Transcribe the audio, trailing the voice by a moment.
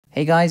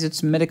Hey guys,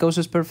 it's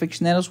Medicosis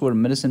Perfectionalis, where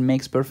medicine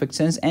makes perfect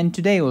sense, and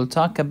today we'll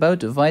talk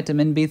about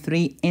vitamin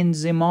B3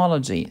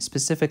 enzymology,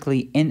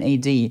 specifically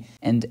NAD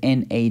and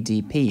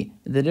NADP.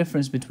 The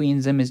difference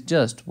between them is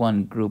just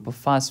one group of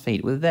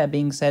phosphate. With that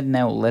being said,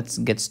 now let's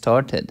get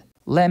started.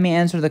 Let me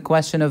answer the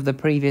question of the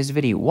previous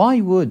video. Why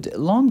would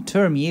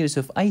long-term use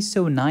of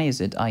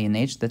isoniazid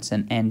INH, that's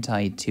an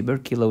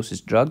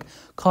anti-tuberculosis drug,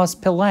 cause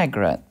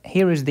pellagra?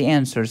 Here is the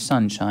answer,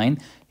 sunshine.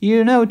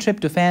 You know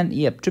tryptophan?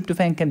 Yep,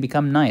 tryptophan can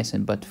become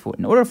niacin, but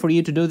in order for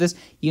you to do this,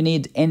 you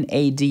need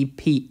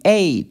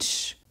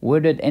NADPH. Where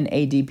did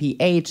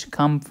NADPH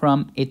come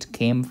from? It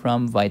came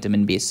from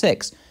vitamin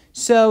B6.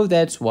 So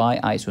that's why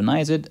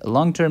isoniazid,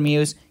 long-term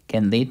use,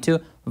 can lead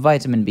to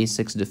vitamin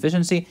B6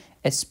 deficiency,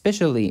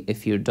 especially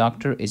if your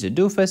doctor is a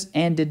doofus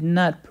and did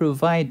not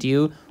provide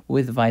you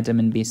with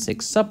vitamin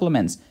B6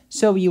 supplements.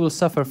 So you will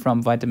suffer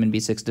from vitamin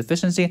B6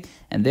 deficiency,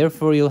 and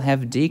therefore you'll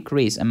have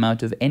decreased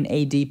amount of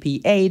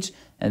NADPH,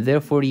 and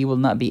therefore you will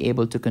not be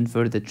able to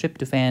convert the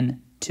tryptophan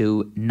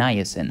to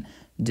niacin.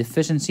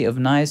 Deficiency of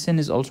niacin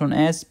is also known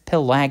as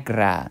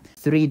pellagra.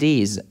 3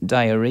 Ds: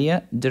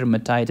 diarrhea,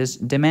 dermatitis,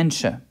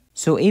 dementia.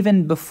 So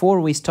even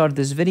before we start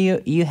this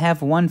video, you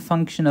have one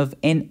function of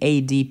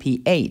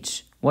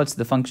NADPH. What's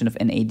the function of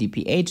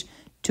NADPH?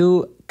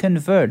 To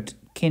convert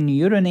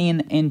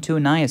kynurenine into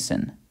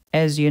niacin.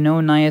 As you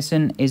know,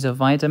 niacin is a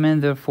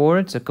vitamin, therefore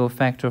it's a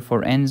cofactor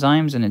for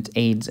enzymes and it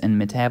aids in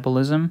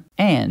metabolism,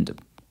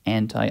 and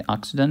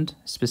antioxidant,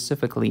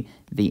 specifically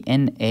the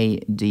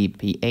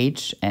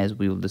NADPH, as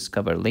we will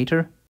discover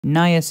later.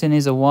 Niacin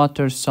is a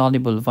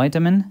water-soluble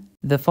vitamin.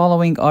 The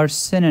following are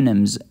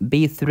synonyms: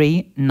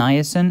 B3,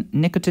 niacin,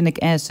 nicotinic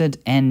acid,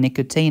 and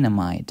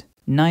nicotinamide.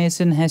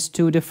 Niacin has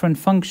two different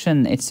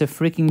functions. It's a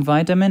freaking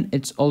vitamin.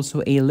 It's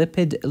also a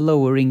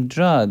lipid-lowering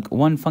drug.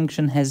 One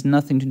function has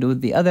nothing to do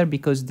with the other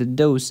because the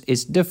dose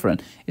is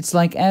different. It's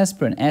like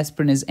aspirin.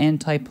 Aspirin is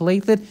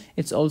antiplatelet.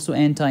 It's also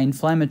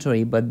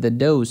anti-inflammatory, but the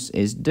dose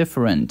is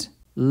different.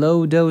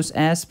 Low-dose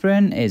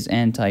aspirin is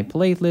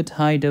antiplatelet.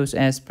 High-dose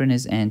aspirin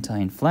is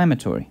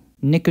anti-inflammatory.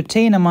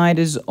 Nicotinamide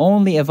is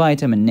only a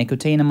vitamin.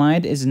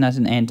 Nicotinamide is not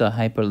an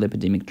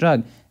anti-hyperlipidemic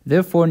drug.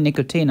 Therefore,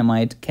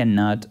 nicotinamide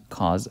cannot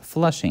cause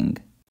flushing.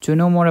 To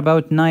know more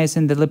about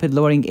niacin, the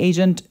lipid-lowering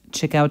agent,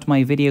 check out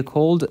my video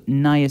called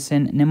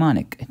Niacin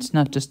Mnemonic. It's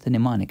not just the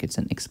mnemonic, it's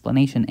an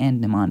explanation and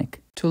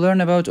mnemonic. To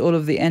learn about all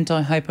of the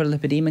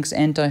anti-hyperlipidemics,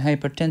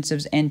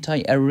 anti-hypertensives,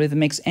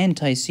 anti-arrhythmics,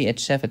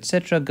 anti-CHF,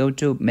 etc., go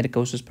to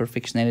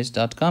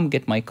medicosisperfectionalis.com,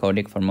 get my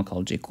cardiac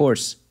pharmacology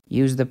course.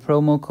 Use the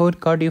promo code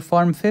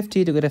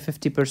CardioPharm50 to get a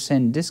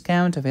 50%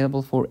 discount,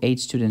 available for 8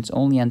 students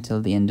only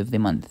until the end of the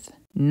month.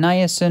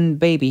 Niacin,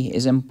 baby,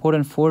 is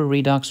important for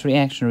redox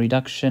reaction,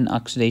 reduction,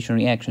 oxidation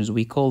reactions.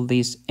 We call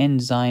these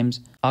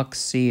enzymes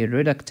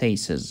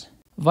oxireductases.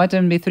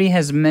 Vitamin B3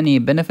 has many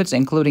benefits,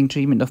 including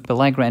treatment of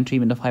pellagra and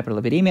treatment of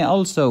hyperlipidemia.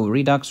 Also,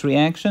 redox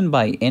reaction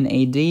by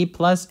NAD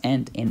plus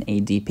and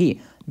NADP.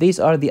 These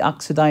are the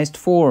oxidized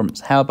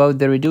forms. How about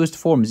the reduced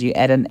forms? You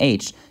add an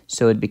H,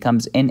 so it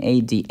becomes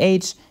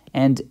NADH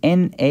and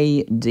NADPH.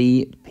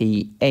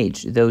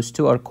 Those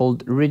two are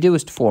called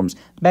reduced forms.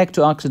 Back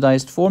to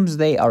oxidized forms,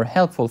 they are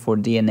helpful for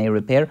DNA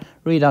repair,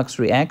 redox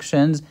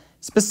reactions.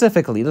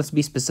 Specifically, let's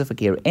be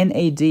specific here.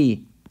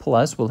 NAD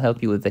plus will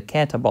help you with the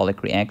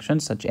catabolic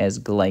reactions such as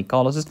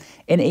glycolysis.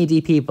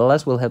 NADP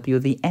plus will help you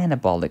with the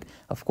anabolic.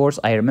 Of course,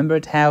 I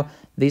remembered how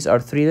these are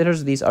 3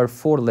 letters, these are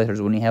 4 letters.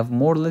 When you have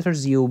more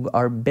letters, you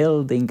are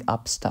building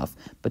up stuff.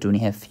 But when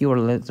you have fewer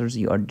letters,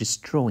 you are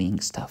destroying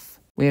stuff.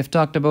 We have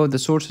talked about the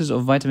sources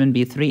of vitamin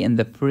B3 in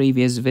the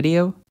previous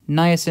video.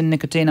 Niacin,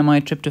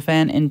 nicotinamide,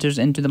 tryptophan enters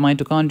into the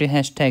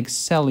mitochondria,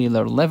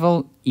 #cellular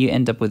level. You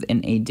end up with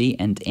NAD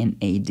and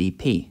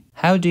NADP.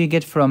 How do you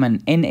get from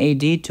an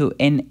NAD to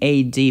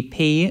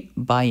NADP?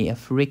 By a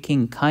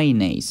freaking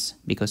kinase,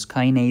 because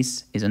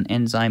kinase is an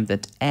enzyme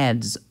that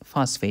adds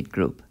phosphate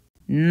group.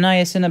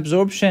 Niacin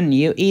absorption: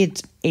 you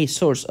eat a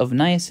source of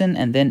niacin,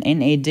 and then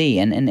NAD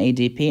and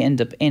NADP end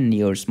up in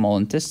your small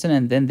intestine,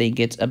 and then they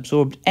get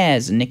absorbed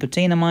as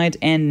nicotinamide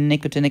and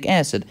nicotinic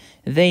acid.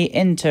 They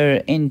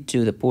enter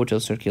into the portal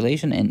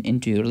circulation and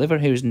into your liver.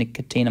 Here's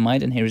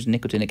nicotinamide and here's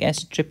nicotinic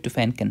acid.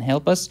 Tryptophan can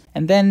help us,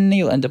 and then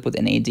you'll end up with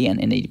NAD and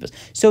NAD+.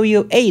 So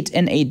you ate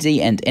NAD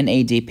and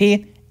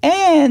NADP,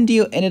 and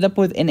you ended up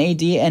with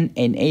NAD and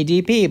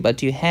NADP,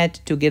 but you had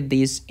to get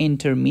these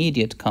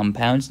intermediate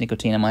compounds,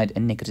 nicotinamide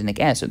and nicotinic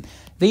acid.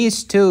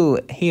 These two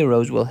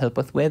heroes will help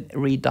us with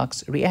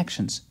redox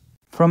reactions.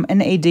 From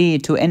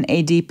NAD to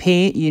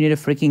NADP, you need a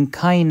freaking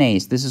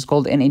kinase. This is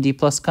called NAD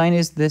plus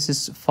kinase. This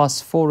is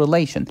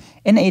phosphorylation.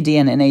 NAD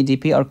and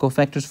NADP are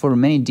cofactors for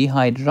many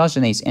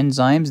dehydrogenase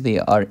enzymes. They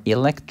are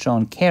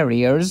electron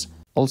carriers.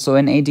 Also,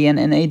 NAD and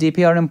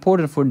NADP are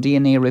important for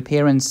DNA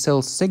repair and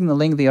cell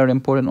signaling. They are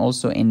important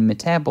also in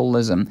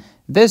metabolism.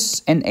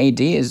 This NAD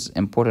is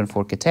important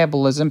for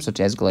catabolism, such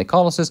as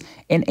glycolysis.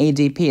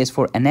 NADP is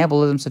for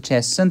anabolism, such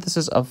as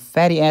synthesis of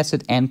fatty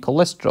acid and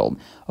cholesterol.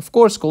 Of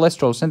course,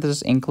 cholesterol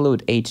synthesis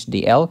include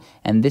HDL,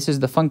 and this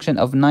is the function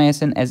of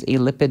niacin as a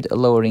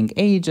lipid-lowering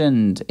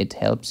agent. It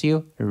helps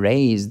you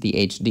raise the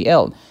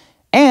HDL.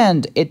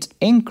 And it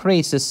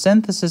increases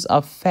synthesis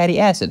of fatty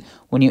acid.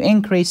 When you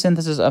increase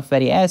synthesis of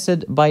fatty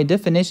acid, by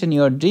definition,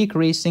 you are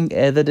decreasing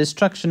the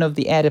destruction of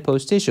the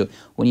adipose tissue.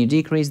 When you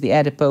decrease the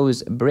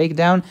adipose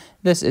breakdown,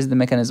 this is the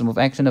mechanism of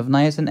action of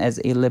niacin as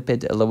a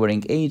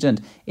lipid-lowering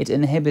agent. It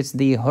inhibits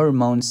the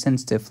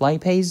hormone-sensitive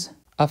lipase.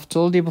 I've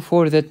told you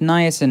before that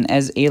niacin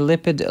as a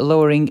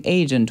lipid-lowering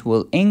agent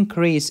will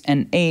increase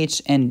an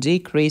H and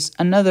decrease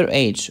another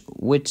H.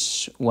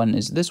 Which one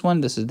is this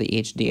one? This is the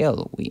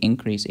HDL. We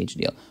increase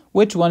HDL.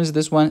 Which one is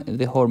this one?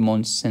 The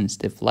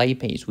hormone-sensitive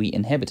lipase. We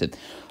inhibit it.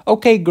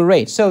 Okay,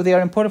 great. So they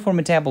are important for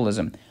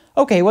metabolism.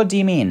 Okay, what do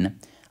you mean?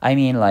 I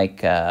mean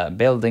like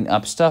building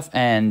up stuff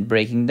and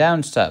breaking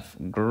down stuff.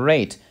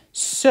 Great.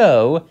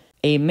 So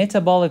a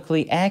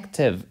metabolically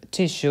active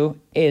tissue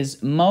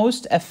is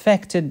most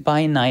affected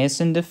by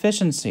niacin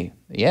deficiency.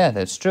 Yeah,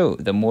 that's true.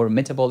 The more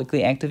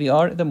metabolically active you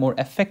are, the more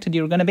affected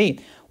you're going to be.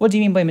 What do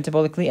you mean by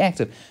metabolically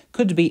active?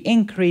 Could be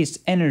increased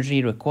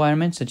energy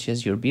requirements, such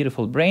as your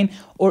beautiful brain,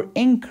 or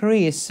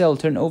increased cell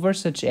turnover,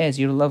 such as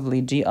your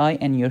lovely GI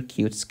and your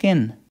cute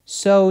skin.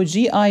 So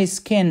GI,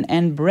 skin,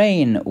 and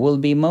brain will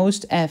be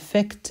most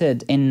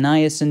affected in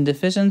niacin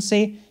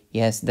deficiency?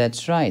 Yes,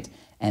 that's right.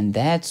 And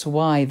that's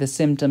why the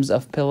symptoms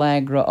of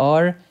pellagra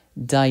are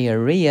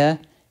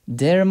diarrhea,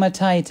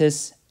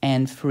 dermatitis,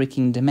 and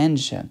freaking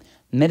dementia.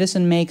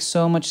 Medicine makes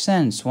so much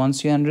sense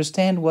once you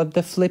understand what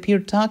the flip you're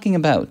talking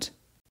about.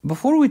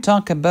 Before we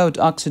talk about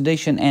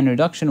oxidation and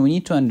reduction, we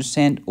need to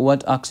understand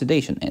what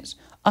oxidation is.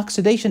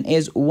 Oxidation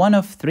is one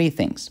of three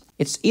things.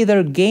 It's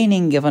either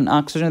gaining of an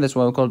oxygen, that's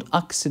what we call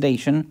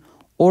oxidation,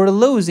 or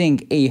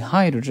losing a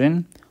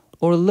hydrogen,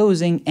 or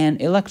losing an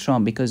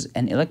electron, because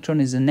an electron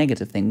is a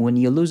negative thing. When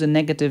you lose a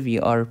negative,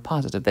 you are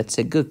positive. That's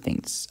a good thing.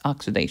 It's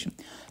oxidation.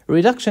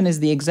 Reduction is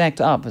the exact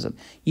opposite.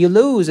 You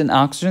lose an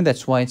oxygen,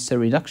 that's why it's a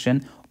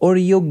reduction, or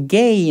you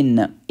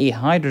gain a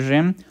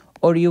hydrogen,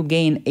 or you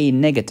gain a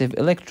negative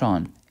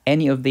electron.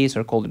 Any of these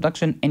are called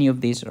reduction, any of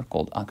these are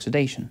called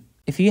oxidation.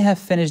 If you have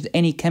finished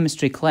any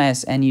chemistry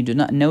class and you do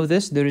not know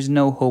this, there is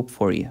no hope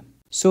for you.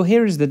 So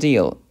here is the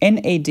deal.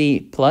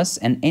 NAD plus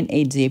and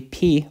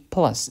NADP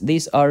plus.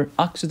 These are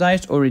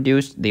oxidized or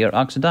reduced. They are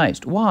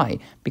oxidized. Why?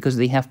 Because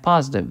they have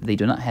positive. They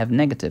do not have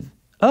negative.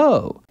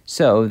 Oh,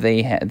 so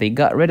they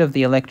got rid of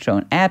the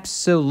electron.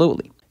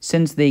 Absolutely.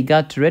 Since they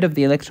got rid of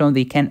the electron,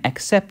 they can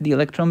accept the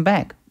electron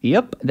back.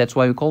 Yep, that's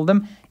why we call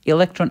them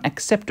electron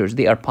acceptors.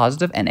 They are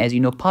positive, and as you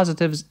know,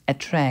 positives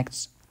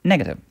attracts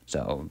negative.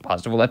 So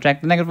positive will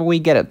attract the negative, we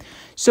get it.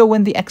 So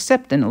when they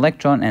accept an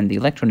electron and the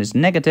electron is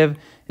negative,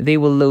 they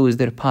will lose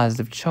their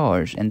positive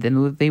charge, and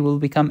then they will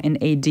become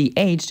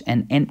NADH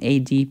and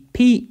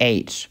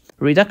NADPH.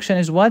 Reduction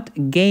is what?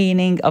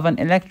 Gaining of an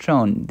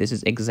electron. This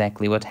is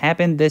exactly what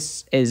happened.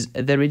 This is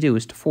the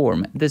reduced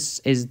form. This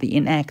is the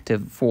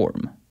inactive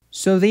form.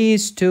 So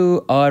these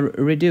two are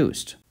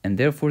reduced, and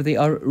therefore they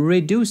are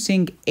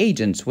reducing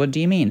agents. What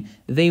do you mean?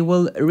 They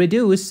will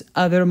reduce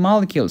other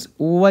molecules.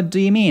 What do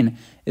you mean?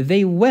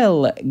 They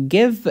will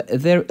give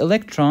their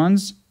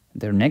electrons,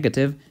 their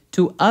negative,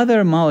 to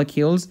other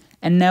molecules,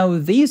 and now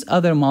these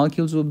other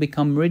molecules will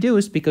become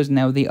reduced because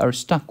now they are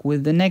stuck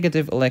with the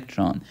negative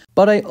electron.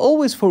 But I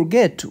always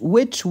forget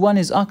which one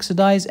is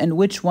oxidized and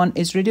which one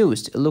is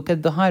reduced. Look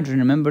at the hydrogen.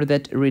 Remember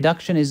that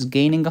reduction is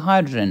gaining a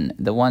hydrogen.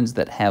 The ones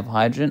that have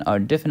hydrogen are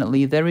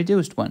definitely the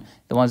reduced one.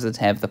 The ones that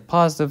have the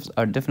positives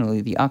are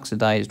definitely the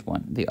oxidized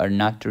one. They are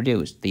not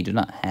reduced. They do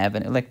not have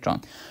an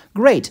electron.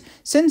 Great.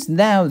 Since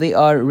now they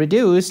are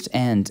reduced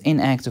and in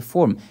active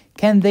form,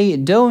 can they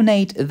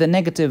donate the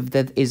negative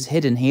that is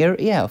hidden here?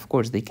 Yeah, of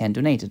course they can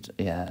donate it.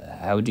 Yeah,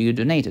 how do you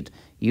donate it?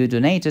 You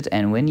donate it,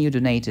 and when you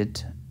donate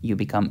it, you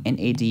become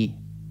NAD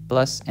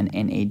plus and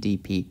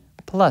NADP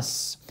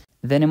plus.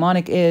 The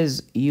mnemonic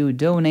is you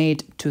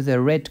donate to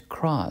the Red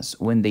Cross.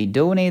 When they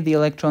donate the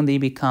electron, they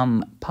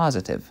become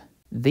positive.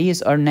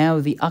 These are now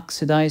the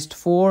oxidized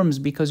forms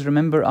because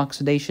remember,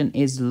 oxidation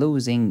is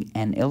losing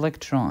an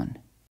electron.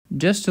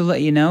 Just to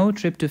let you know,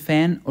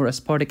 tryptophan or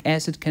aspartic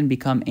acid can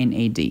become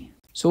NAD.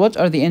 So what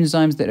are the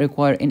enzymes that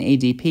require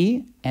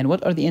NADP and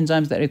what are the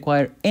enzymes that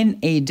require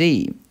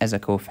NAD as a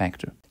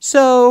cofactor?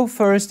 So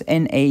first,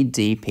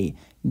 NADP,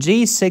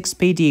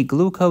 G6PD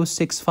glucose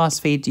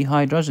 6-phosphate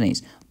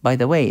dehydrogenase. By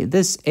the way,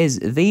 this is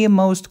the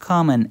most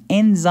common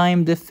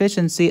enzyme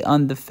deficiency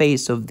on the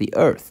face of the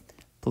earth.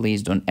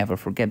 Please don't ever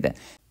forget that.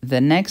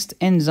 The next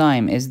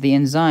enzyme is the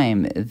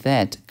enzyme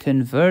that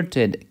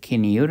converted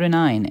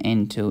kynurenine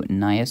into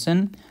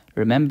niacin.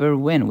 Remember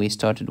when we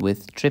started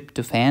with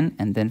tryptophan,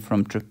 and then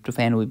from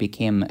tryptophan we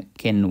became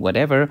kin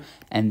whatever,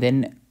 and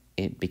then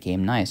it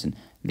became niacin.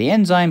 The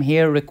enzyme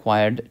here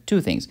required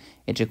two things.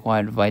 It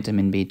required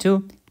vitamin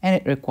B2 and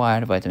it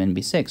required vitamin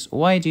B6.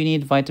 Why do you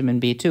need vitamin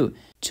B2?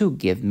 To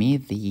give me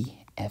the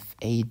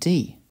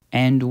FAD.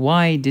 And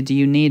why did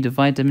you need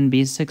vitamin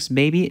B6,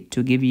 baby?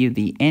 To give you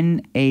the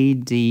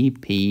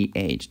NADPH.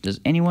 Does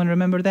anyone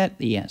remember that?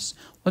 Yes.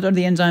 What are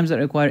the enzymes that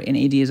require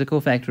NAD as a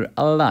cofactor?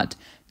 A lot.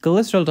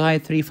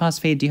 Glyceraldehyde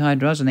 3-phosphate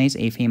dehydrogenase,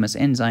 a famous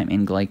enzyme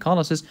in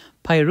glycolysis.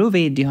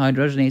 Pyruvate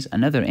dehydrogenase,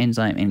 another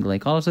enzyme in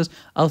glycolysis.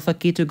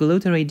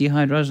 Alpha-ketoglutarate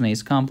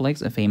dehydrogenase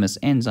complex, a famous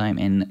enzyme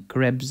in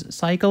Krebs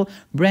cycle.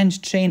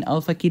 Branched chain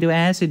alpha-keto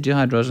acid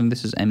dehydrogenase,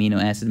 this is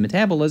amino acid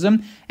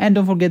metabolism. And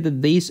don't forget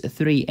that these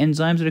 3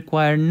 enzymes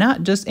require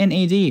not just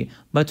NAD,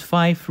 but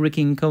 5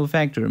 freaking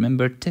cofactors.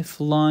 Remember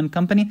Teflon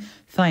company?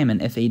 Thiamine,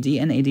 FAD,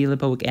 NAD,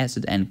 lipoic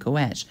acid, and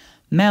CoAsh.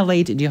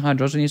 Malate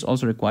dehydrogenase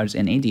also requires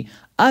NAD.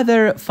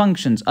 Other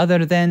functions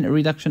other than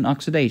reduction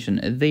oxidation,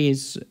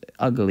 these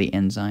ugly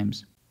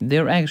enzymes.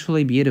 They're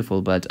actually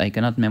beautiful, but I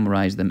cannot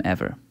memorize them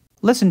ever.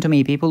 Listen to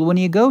me, people. When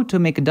you go to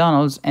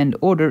McDonald's and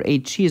order a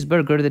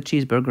cheeseburger, the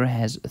cheeseburger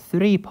has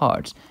 3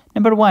 parts.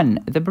 Number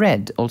 1, the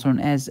bread, also known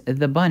as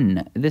the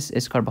bun. This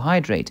is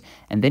carbohydrate.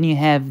 And then you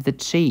have the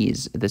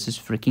cheese. This is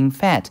freaking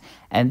fat.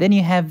 And then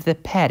you have the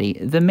patty,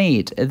 the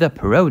meat, the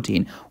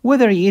protein.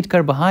 Whether you eat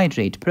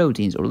carbohydrate,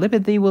 proteins, or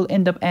lipid, they will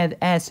end up as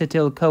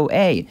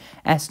acetyl-CoA.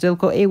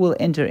 Acetyl-CoA will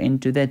enter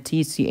into the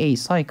TCA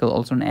cycle,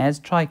 also known as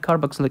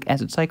tricarboxylic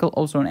acid cycle,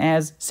 also known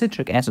as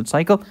citric acid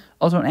cycle,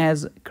 also known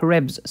as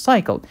Krebs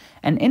cycle.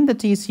 And in the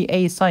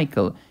TCA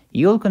cycle,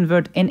 you'll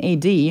convert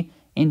NAD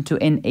into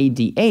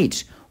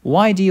NADH.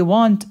 Why do you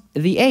want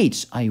the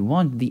H? I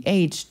want the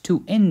H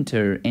to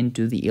enter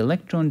into the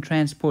electron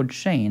transport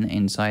chain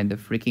inside the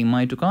freaking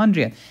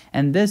mitochondria.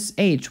 And this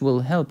H will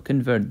help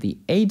convert the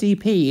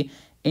ADP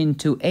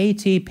into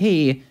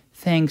ATP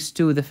thanks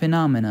to the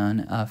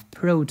phenomenon of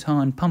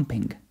proton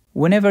pumping.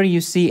 Whenever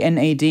you see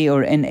NAD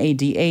or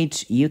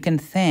NADH, you can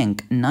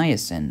thank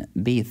niacin,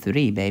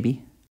 B3,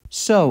 baby.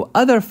 So,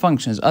 other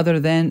functions other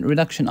than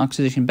reduction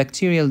oxidation,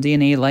 bacterial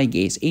DNA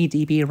ligase,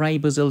 ATP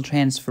ribosyl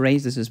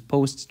transferase, this is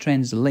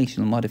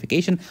post-translational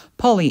modification,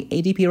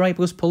 poly-ADP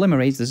ribose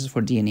polymerase, this is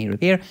for DNA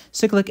repair,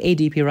 cyclic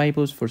ADP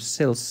ribose for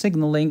cell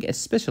signaling,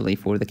 especially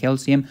for the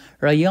calcium,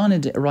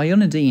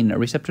 ryanodine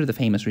receptor, the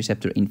famous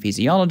receptor in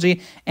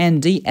physiology,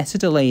 and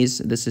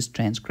deacetylase, this is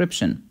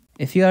transcription.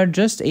 If you are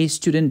just a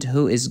student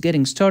who is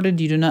getting started,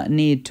 you do not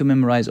need to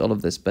memorize all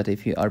of this. But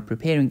if you are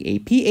preparing a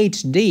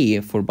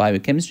PhD for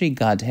biochemistry,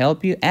 God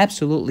help you,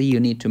 absolutely you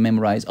need to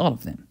memorize all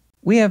of them.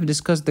 We have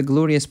discussed the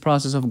glorious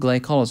process of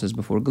glycolysis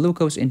before.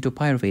 Glucose into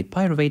pyruvate.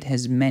 Pyruvate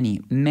has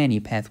many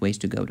pathways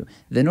to go to.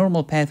 The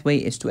normal pathway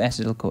is to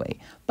acetyl-CoA.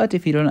 But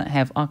if you do not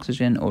have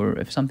oxygen or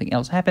if something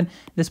else happens,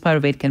 this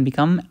pyruvate can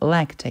become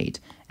lactate.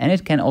 And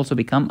it can also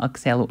become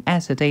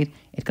oxaloacetate.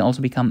 It can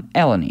also become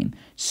alanine.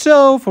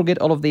 So forget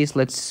all of these.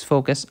 Let's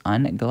focus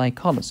on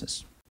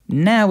glycolysis.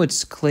 Now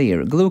it's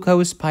clear.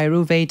 Glucose,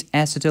 pyruvate,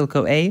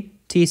 acetyl-CoA,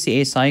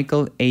 TCA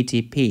cycle,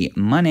 ATP.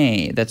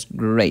 Money. That's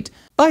great.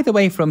 By the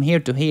way, from here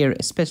to here,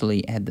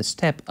 especially at the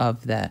step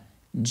of the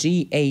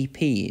GAP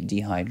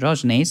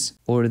dehydrogenase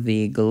or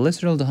the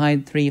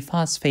glyceraldehyde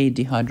 3-phosphate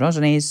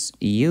dehydrogenase,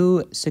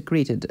 you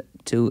secreted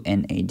 2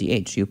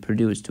 NADH. You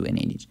produce 2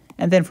 NADH.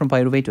 And then from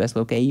pyruvate to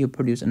acetyl-CoA, you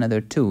produce another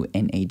 2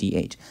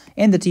 NADH.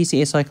 In the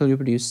TCA cycle, you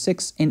produce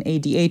 6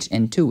 NADH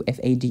and 2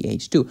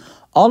 FADH2.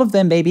 All of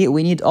them, baby,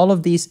 we need all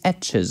of these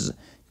H's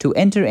to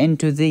enter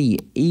into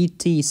the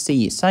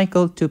ETC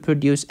cycle to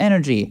produce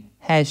energy.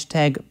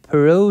 Hashtag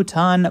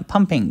proton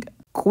pumping.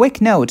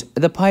 Quick note,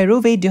 the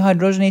pyruvate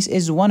dehydrogenase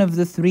is one of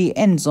the 3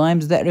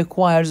 enzymes that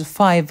requires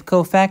 5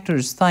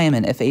 cofactors,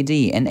 thiamine,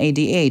 FAD, and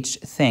NADH,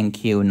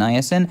 thank you,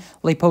 niacin,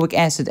 lipoic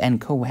acid,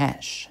 and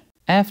CoAsh.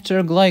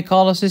 After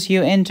glycolysis,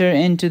 you enter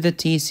into the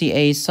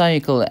TCA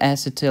cycle,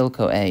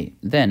 acetyl-CoA.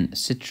 Then,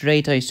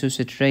 citrate,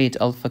 isocitrate,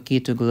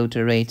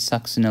 alpha-ketoglutarate,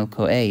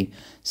 succinyl-CoA,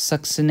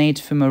 succinate,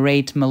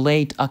 fumarate,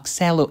 malate,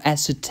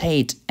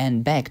 oxaloacetate,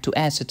 and back to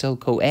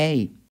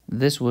acetyl-CoA.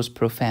 This was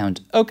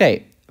profound.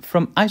 Okay,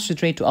 from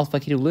isocitrate to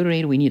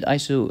alpha-ketoglutarate, we need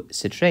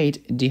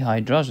isocitrate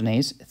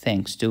dehydrogenase,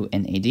 thanks to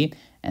NAD,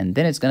 and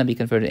then it's going to be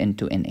converted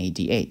into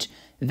NADH.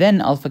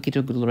 Then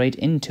alpha-ketoglutarate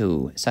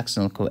into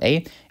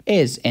succinyl-CoA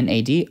is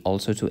NAD,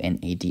 also to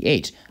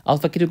NADH.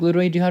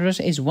 Alpha-ketoglutarate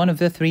dehydrogenase is one of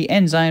the 3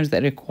 enzymes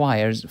that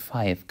requires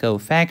 5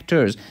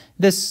 cofactors.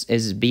 This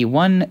is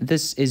B1,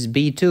 this is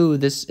B2,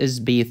 this is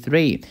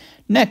B3.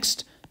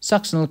 Next,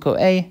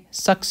 succinyl-CoA,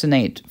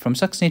 succinate. From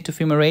succinate to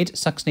fumarate,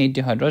 succinate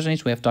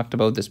dehydrogenase, we have talked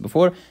about this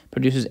before,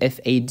 produces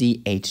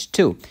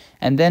FADH2.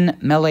 And then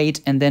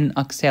malate and then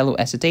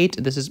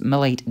oxaloacetate, this is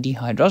malate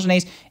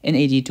dehydrogenase,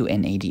 NAD to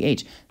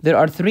NADH. There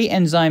are 3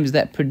 enzymes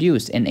that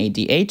produce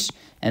NADH,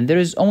 and there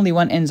is only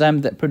 1 enzyme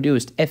that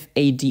produced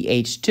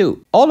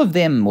FADH2. All of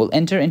them will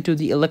enter into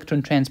the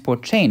electron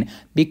transport chain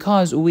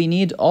because we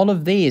need all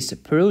of these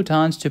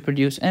protons to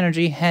produce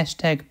energy,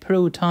 hashtag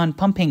proton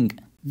pumping.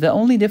 The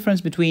only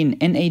difference between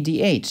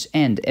NADH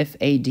and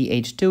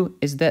FADH2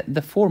 is that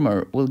the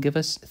former will give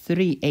us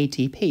 3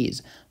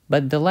 ATPs,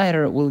 but the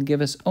latter will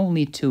give us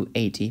only 2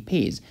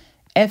 ATPs.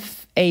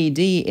 FAD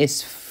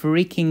is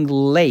freaking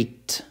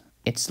late.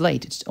 It's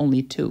late, it's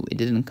only 2. It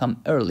didn't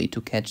come early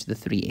to catch the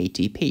 3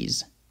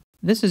 ATPs.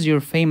 This is your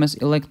famous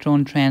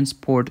electron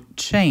transport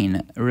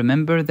chain.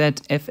 Remember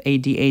that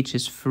FADH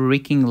is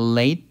freaking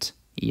late?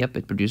 Yep,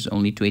 it produces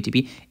only 2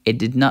 ATP. It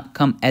did not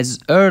come as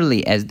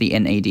early as the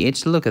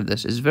NADH. Look at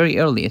this. It's very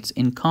early. It's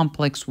in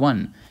complex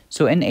 1.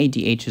 So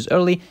NADH is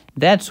early.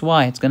 That's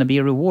why it's going to be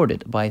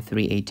rewarded by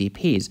 3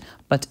 ATPs.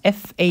 But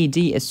FAD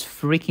is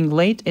freaking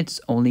late.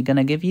 It's only going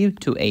to give you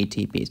 2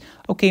 ATPs.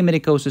 Okay,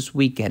 medicosis,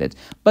 we get it.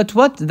 But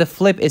what the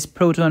flip is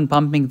proton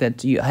pumping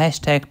that you...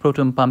 Hashtag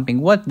proton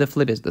pumping. What the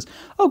flip is this?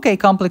 Okay,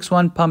 complex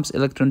 1 pumps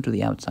electron to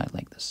the outside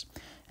like this.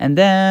 And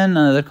then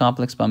another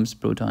complex pumps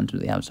proton to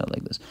the outside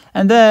like this.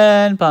 And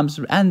then pumps...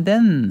 And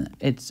then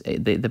it's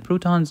the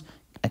protons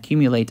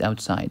accumulate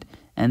outside.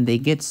 And they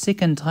get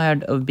sick and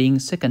tired of being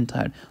sick and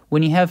tired.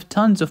 When you have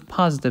tons of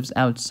positives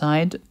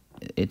outside,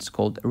 it's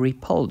called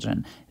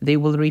repulsion. They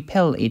will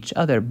repel each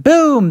other.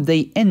 Boom!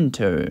 They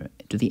enter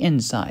to the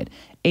inside.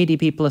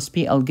 ADP plus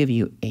P, I'll give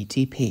you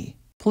ATP.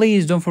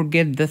 Please don't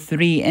forget the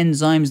 3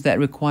 enzymes that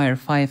require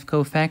 5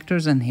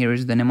 cofactors, and here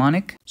is the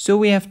mnemonic. So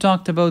we have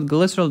talked about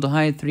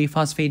glyceraldehyde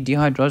 3-phosphate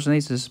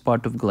dehydrogenase. This is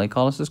part of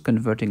glycolysis,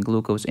 converting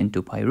glucose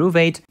into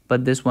pyruvate,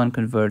 but this one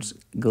converts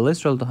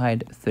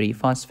glyceraldehyde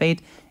 3-phosphate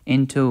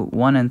into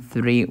 1 and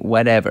 3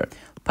 whatever.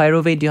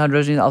 Pyruvate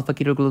dehydrogenase,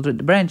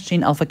 alpha-ketoglutarate branch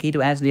chain,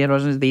 alpha-keto acid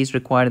dehydrogenase, these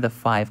require the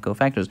 5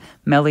 cofactors.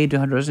 Malate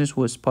dehydrogenase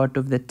was part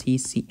of the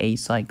TCA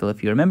cycle.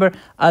 If you remember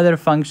other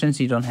functions,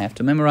 you don't have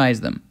to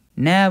memorize them.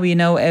 Now you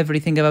know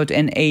everything about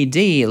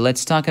NAD.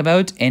 Let's talk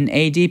about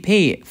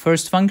NADP.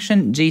 First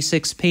function,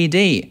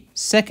 G6PD.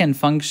 Second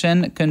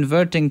function,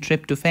 converting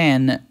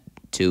tryptophan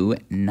to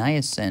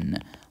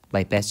niacin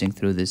by passing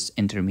through this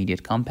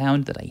intermediate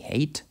compound that I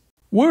hate.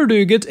 Where do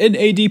you get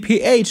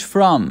NADPH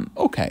from?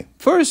 Okay,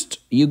 first,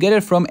 you get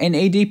it from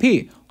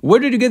NADP. Where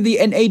did you get the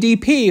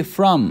NADP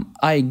from?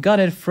 I got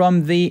it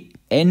from the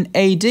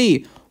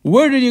NAD.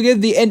 Where did you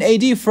get the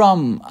NAD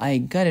from? I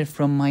got it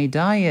from my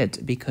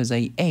diet because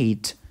I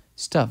ate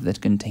stuff that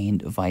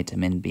contained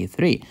vitamin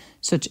B3,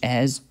 such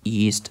as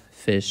yeast,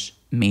 fish,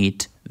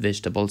 meat,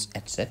 vegetables,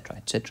 etc.,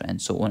 and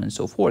so on and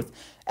so forth.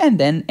 And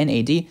then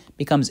NAD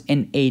becomes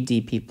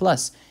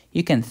NADP+.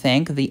 You can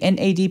thank the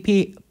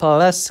NADP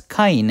plus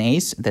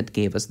kinase that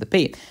gave us the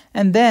P.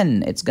 And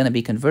then it's going to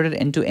be converted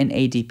into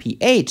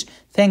NADPH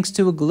thanks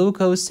to a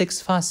glucose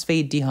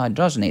 6-phosphate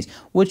dehydrogenase,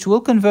 which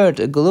will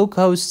convert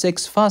glucose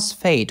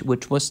 6-phosphate,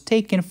 which was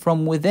taken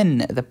from within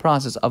the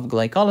process of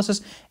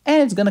glycolysis,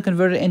 and it's going to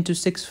convert it into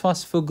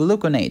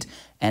 6-phosphogluconate.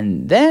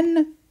 And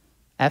then,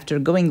 after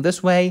going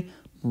this way,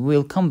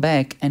 we'll come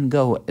back and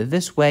go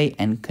this way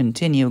and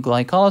continue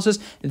glycolysis.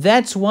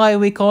 That's why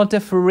we call it a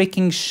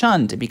freaking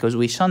shunt, because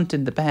we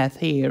shunted the path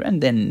here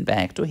and then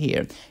back to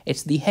here.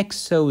 It's the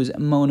hexose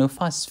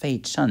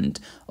monophosphate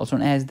shunt, also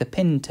known as the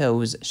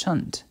pentose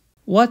shunt.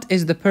 What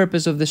is the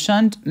purpose of the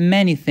shunt?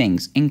 Many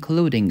things,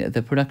 including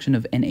the production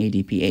of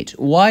NADPH.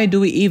 Why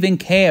do we even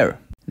care?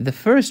 The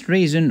first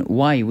reason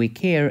why we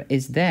care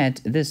is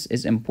that this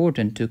is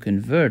important to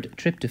convert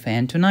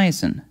tryptophan to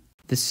niacin.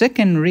 The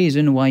second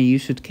reason why you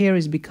should care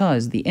is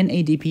because the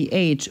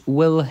NADPH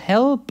will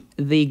help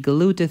the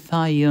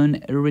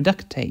glutathione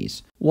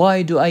reductase.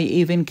 Why do I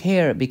even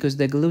care? Because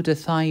the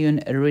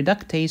glutathione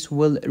reductase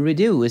will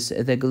reduce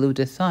the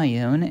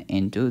glutathione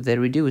into the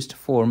reduced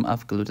form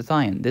of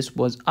glutathione. This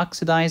was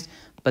oxidized,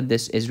 but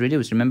this is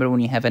reduced. Remember, when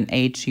you have an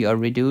H, you are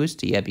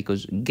reduced? Yeah,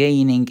 because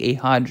gaining a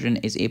hydrogen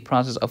is a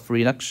process of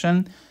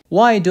reduction.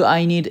 Why do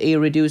I need a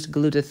reduced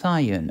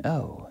glutathione?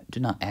 Oh, do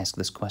not ask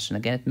this question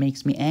again. It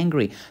makes me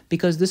angry,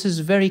 because this is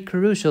very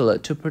crucial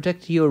to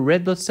protect your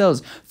red blood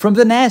cells from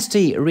the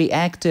nasty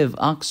reactive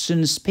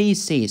oxygen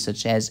species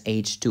such as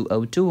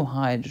H2O2,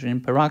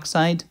 hydrogen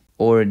peroxide,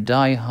 or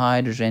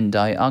dihydrogen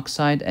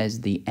dioxide,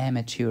 as the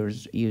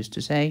amateurs used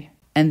to say.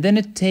 And then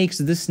it takes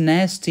this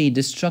nasty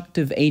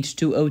destructive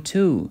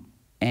H2O2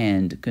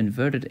 and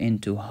convert it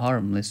into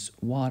harmless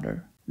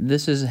water.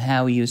 This is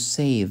how you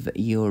save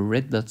your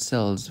red blood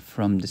cells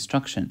from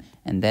destruction,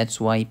 and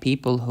that's why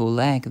people who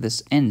lack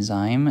this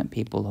enzyme,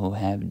 people who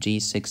have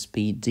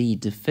G6PD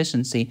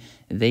deficiency,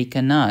 they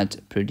cannot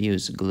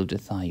produce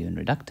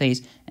glutathione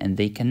reductase, and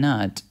they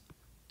cannot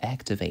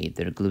activate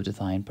their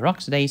glutathione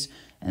peroxidase,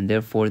 and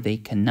therefore they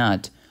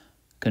cannot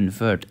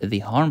convert the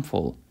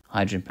harmful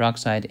hydrogen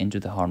peroxide into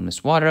the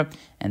harmless water,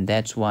 and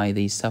that's why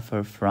they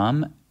suffer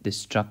from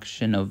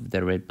destruction of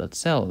the red blood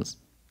cells.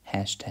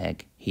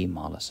 Hashtag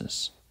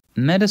hemolysis.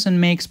 Medicine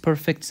makes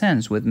perfect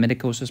sense with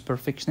medicosis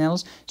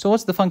perfectionalis. So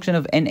what's the function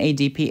of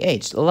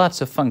NADPH?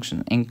 Lots of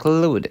functions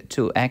include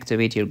to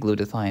activate your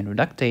glutathione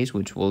reductase,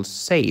 which will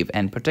save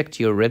and protect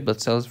your red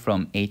blood cells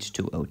from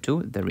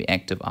H2O2, the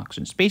reactive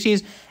oxygen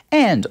species,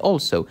 and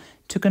also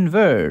to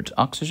convert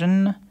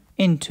oxygen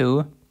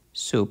into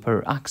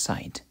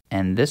superoxide.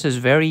 And this is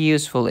very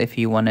useful if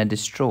you want to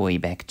destroy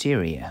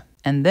bacteria.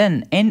 And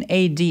then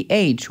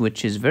NADH,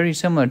 which is very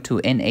similar to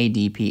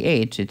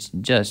NADPH, it's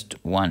just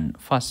one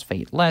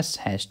phosphate less,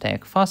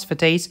 hashtag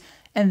phosphatase,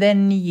 and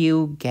then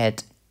you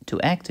get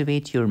to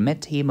activate your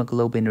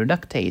methemoglobin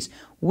reductase,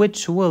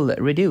 which will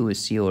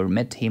reduce your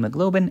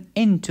methemoglobin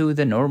into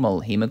the normal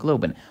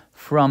hemoglobin.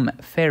 from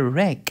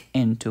ferric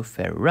into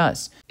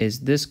ferrous.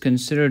 Is this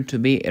considered to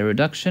be a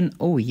reduction?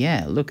 Oh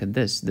yeah, look at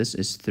this. This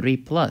is 3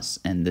 plus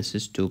and this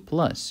is 2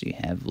 plus. You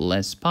have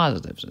less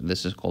positives.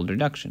 This is called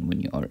reduction.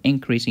 When you are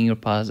increasing your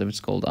positive, it's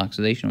called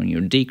oxidation. When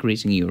you're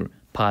decreasing your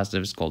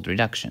positive, it's called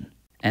reduction.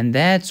 And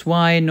that's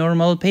why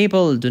normal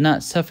people do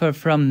not suffer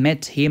from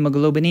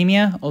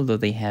methemoglobinemia, although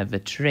they have a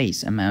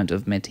trace amount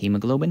of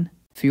methemoglobin.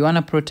 If you want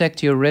to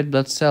protect your red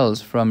blood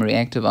cells from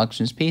reactive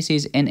oxygen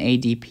species,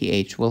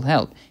 NADPH will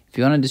help. If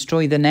you want to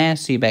destroy the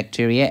nasty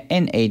bacteria,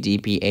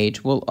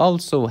 NADPH will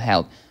also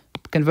help.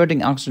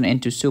 Converting oxygen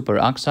into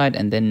superoxide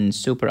and then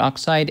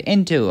superoxide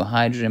into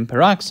hydrogen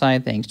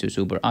peroxide thanks to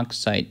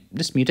superoxide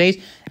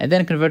dismutase, and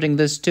then converting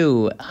this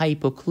to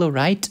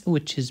hypochlorite,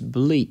 which is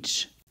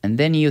bleach. And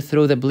then you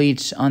throw the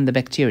bleach on the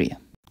bacteria.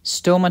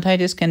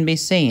 Stomatitis can be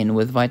seen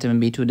with vitamin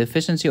B2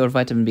 deficiency or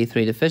vitamin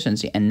B3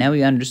 deficiency, and now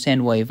you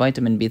understand why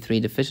vitamin B3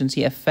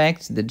 deficiency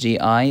affects the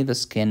GI, the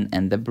skin,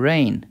 and the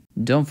brain.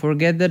 Don't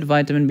forget that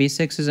vitamin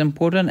B6 is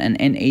important and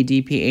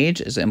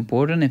NADPH is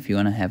important if you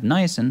want to have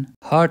niacin.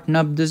 Heart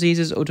nub disease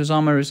is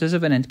autosomal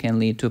recessive and it can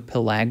lead to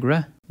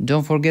pellagra.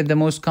 Don't forget the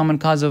most common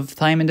cause of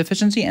thiamine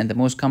deficiency and the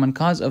most common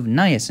cause of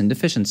niacin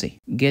deficiency.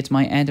 Get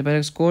my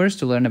antibiotics course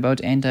to learn about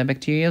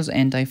antibacterials,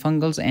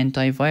 antifungals,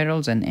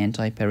 antivirals, and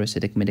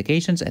antiparasitic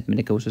medications at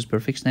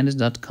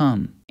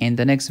medicosisperfectionalis.com. In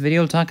the next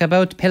video, we'll talk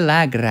about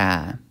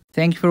pellagra.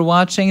 Thank you for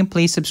watching.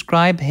 Please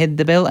subscribe, hit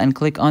the bell, and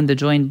click on the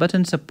join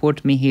button.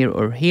 Support me here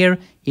or here.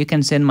 You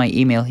can send my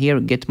email here.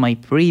 Get my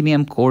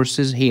premium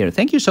courses here.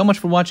 Thank you so much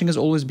for watching. As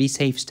always, be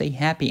safe, stay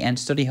happy, and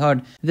study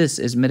hard. This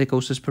is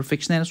Medicosis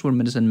Perfectionalis, where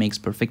medicine makes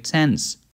perfect sense.